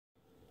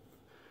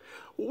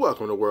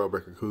Welcome to World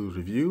Breaker Coo's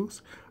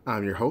Reviews.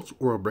 I'm your host,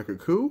 World Breaker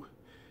Coo,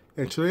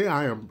 and today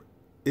I am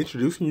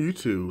introducing you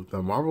to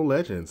the Marvel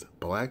Legends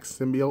Black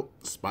Symbiote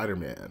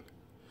Spider-Man.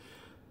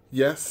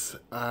 Yes,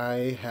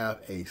 I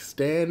have a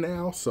stand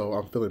now, so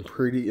I'm feeling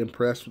pretty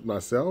impressed with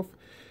myself.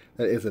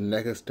 That is a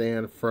NECA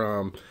stand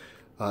from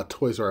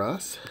Toys R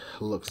Us.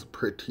 Looks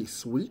pretty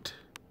sweet.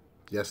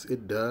 Yes,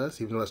 it does,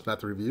 even though it's not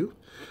the review.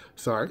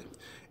 Sorry.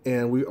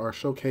 And we are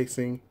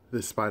showcasing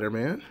this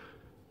Spider-Man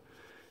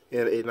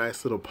in a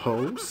nice little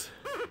pose.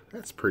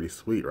 That's pretty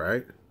sweet,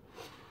 right?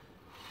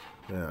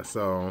 Yeah,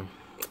 so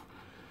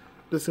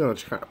just gonna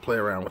try to play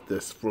around with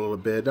this for a little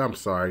bit. I'm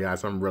sorry,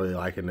 guys. I'm really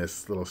liking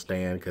this little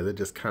stand because it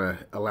just kind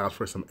of allows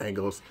for some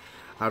angles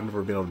I've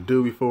never been able to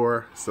do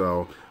before.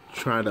 So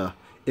trying to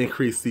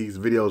increase these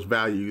videos'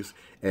 values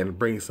and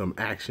bring some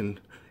action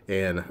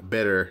and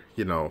better,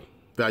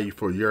 value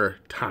for your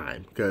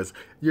time, because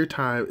your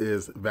time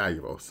is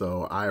valuable.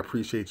 So I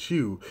appreciate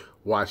you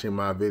watching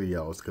my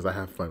videos because I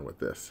have fun with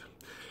this.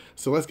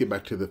 So let's get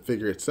back to the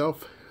figure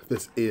itself.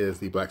 This is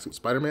the Black Suit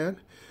Spider-Man.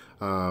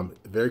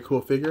 Very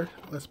cool figure.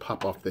 Let's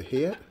pop off the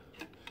head.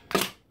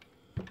 And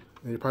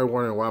you're probably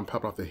wondering why I'm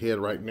popping off the head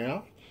right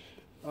now.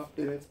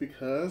 And it's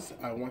because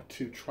I want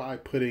to try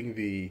putting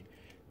the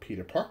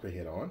Peter Parker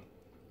head on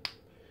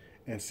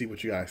and see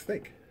what you guys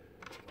think.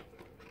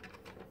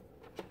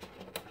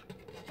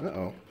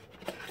 Uh-oh.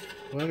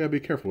 Well, I gotta be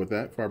careful with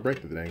that before I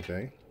break the dang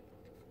thing.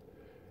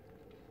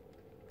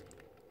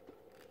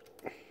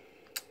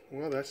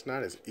 Well, that's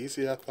not as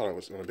easy as I thought it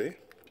was gonna be.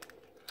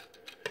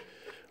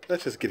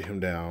 Let's just get him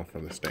down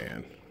from the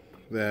stand.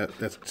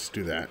 Let's just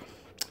do that.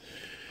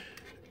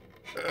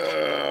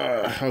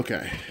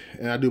 Okay.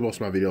 And I do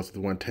most of my videos with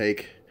one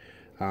take,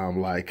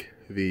 like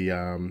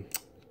the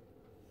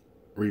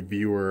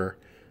reviewer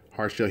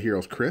Hardshell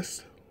Heroes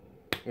Chris.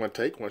 One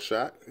take, one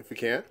shot, if you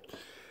can.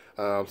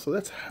 So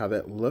that's how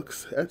that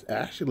looks. That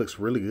actually looks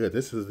really good.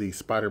 This is the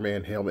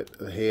Spider-Man helmet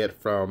head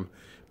from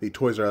the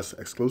Toys R Us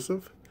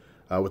exclusive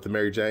with the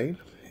Mary Jane.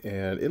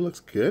 And it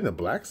looks good in a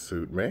black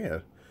suit,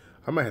 man.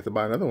 I might have to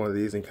buy another one of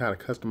these and kind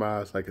of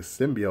customize like a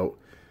symbiote,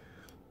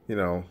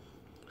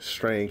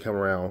 strain come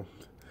around.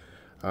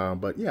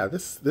 But yeah,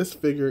 this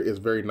figure is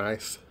very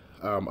nice.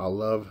 I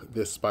love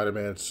this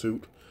Spider-Man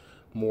suit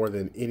more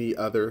than any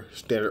other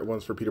standard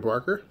ones for Peter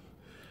Parker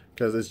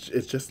because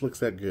it just looks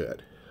that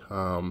good.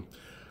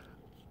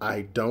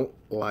 I don't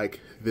like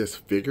this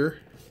figure,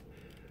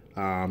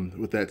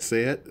 with that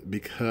said,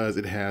 because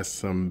it has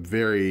some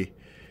very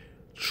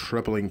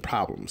troubling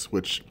problems,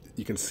 which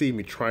you can see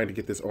me trying to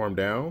get this arm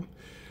down.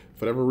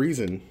 For whatever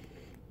reason,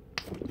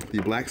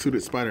 the black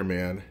suited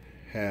Spider-Man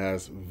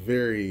has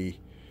varying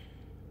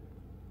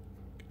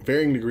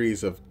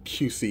degrees of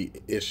QC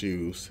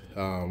issues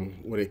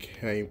when it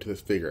came to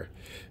this figure.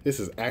 This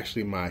is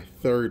actually my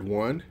third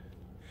one.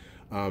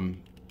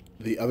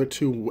 The other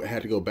two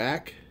had to go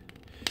back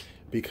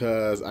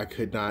because I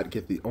could not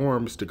get the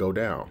arms to go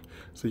down.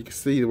 So you can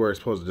see where it's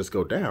supposed to just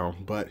go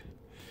down, but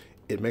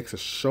it makes a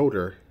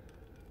shoulder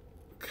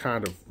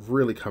kind of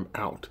really come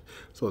out.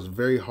 So it's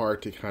very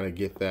hard to kind of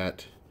get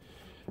that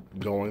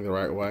going the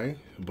right way.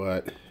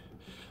 But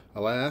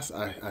alas,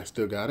 I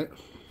still got it.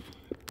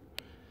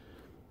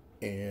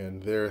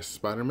 And there's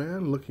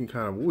Spider-Man looking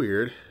kind of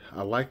weird.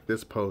 I like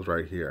this pose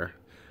right here.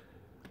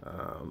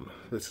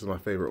 This is my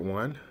favorite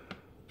one.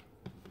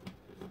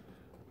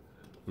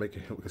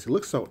 Making him, because he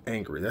looks so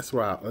angry. This is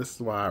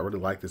why I really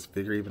like this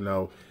figure. Even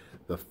though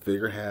the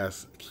figure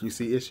has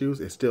QC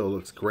issues, it still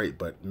looks great.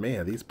 But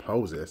man, these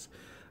poses,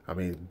 I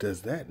mean,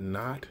 does that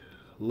not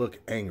look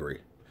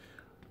angry?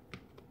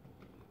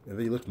 And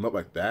then you lift him up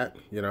like that,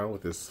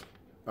 with this.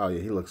 Oh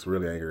yeah, he looks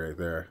really angry right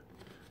there.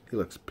 He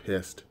looks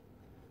pissed.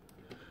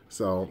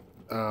 So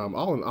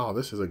all in all,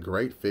 this is a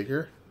great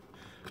figure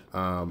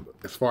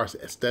as far as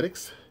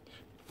aesthetics,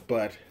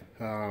 but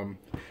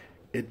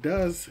it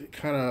does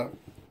kind of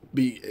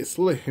it's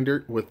a little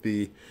hindered with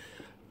the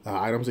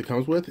items it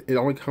comes with. It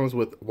only comes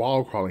with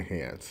wall crawling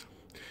hands,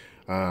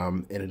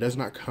 and it does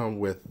not come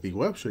with the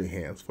web shooting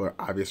hands for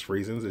obvious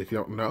reasons. And if you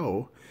don't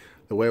know,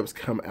 the webs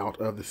come out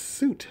of the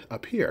suit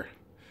up here.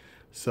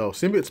 So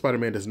Symbiote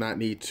Spider-Man does not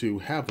need to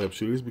have web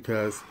shooters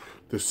because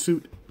the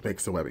suit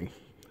makes the webbing.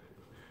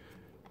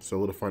 So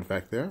a little fun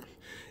fact there.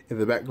 In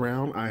the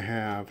background, I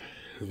have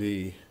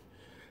the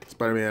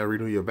Spider-Man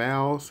Renew Your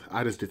Vows.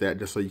 I just did that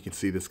just so you can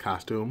see this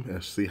costume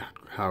and see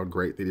how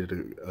great they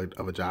did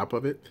of a job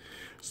of it.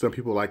 Some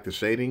people like the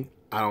shading.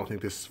 I don't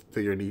think this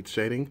figure needs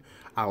shading.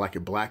 I like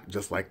it black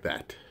just like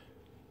that.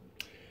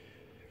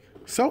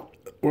 So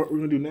what we're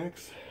going to do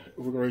next,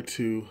 we're going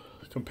to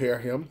compare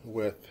him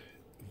with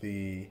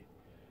the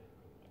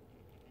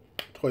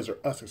Toys R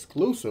Us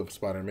exclusive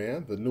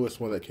Spider-Man, the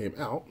newest one that came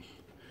out.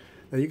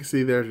 And you can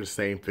see there's the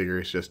same figure,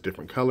 it's just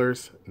different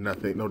colors, no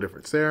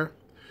difference there.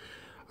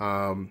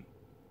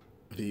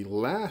 The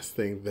last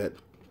thing that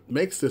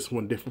makes this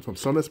one different from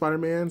some of the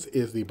Spider-Mans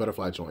is the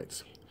butterfly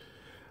joints.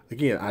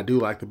 Again, I do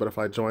like the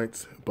butterfly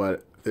joints,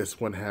 but this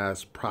one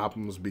has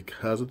problems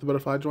because of the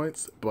butterfly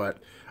joints, but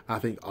I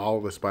think all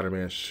of the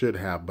Spider-Man should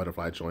have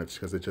butterfly joints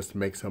because it just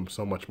makes him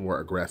so much more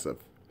aggressive.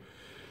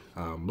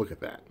 Look at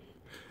that.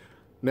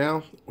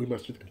 Now, we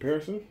must do the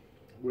comparison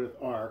with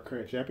our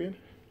current champion,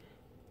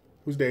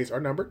 whose days are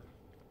numbered.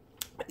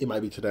 It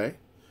might be today.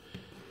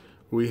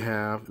 We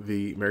have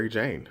the Mary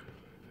Jane.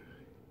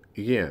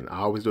 Again,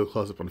 I always do a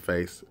close-up on the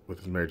face with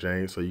this Mary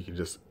Jane so you can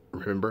just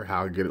remember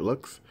how good it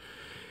looks.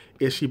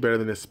 Is she better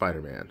than this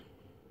Spider-Man?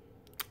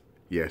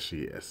 Yes,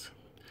 she is.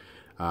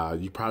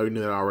 You probably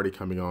knew that already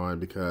coming on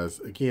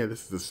because, again,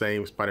 this is the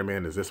same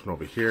Spider-Man as this one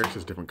over here. It's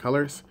just different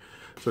colors.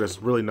 So there's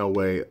really no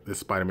way this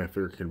Spider-Man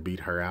figure can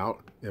beat her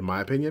out, in my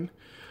opinion.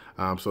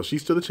 So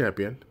she's still the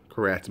champion.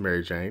 Congrats,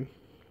 Mary Jane.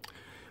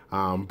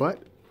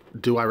 But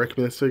do I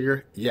recommend this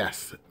figure?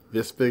 Yes.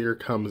 This figure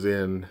comes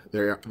in,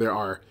 there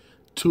are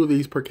 2 of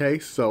these per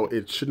case, so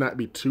it should not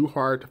be too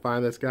hard to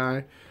find this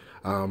guy.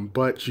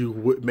 But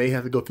you may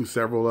have to go through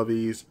several of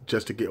these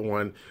just to get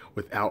one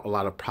without a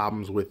lot of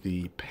problems with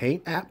the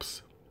paint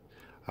apps.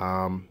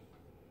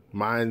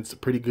 Mine's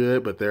pretty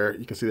good, but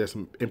you can see there's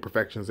some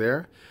imperfections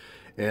there.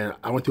 And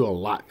I went through a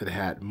lot that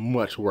had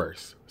much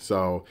worse.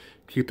 So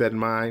keep that in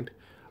mind.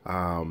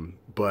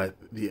 But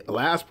the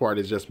last part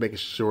is just making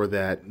sure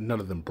that none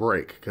of them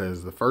break,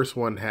 because the first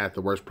one had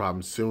the worst problem.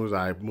 As soon as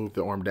I moved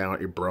the arm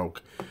down, it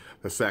broke.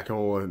 The second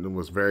one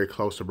was very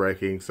close to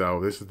breaking,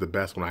 so this is the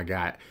best one I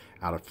got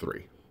out of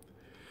 3.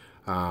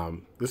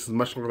 This is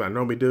much longer than I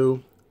normally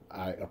do.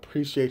 I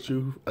appreciate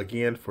you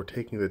again for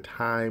taking the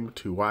time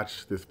to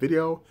watch this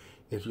video.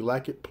 If you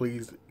like it,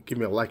 please give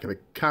me a like and a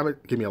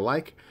comment. Give me a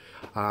like.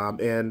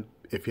 And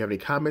if you have any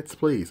comments,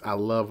 please, I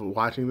love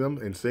watching them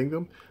and seeing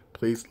them.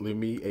 Please leave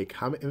me a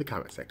comment in the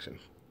comment section.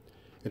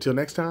 Until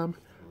next time,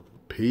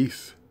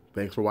 peace.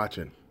 Thanks for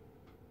watching.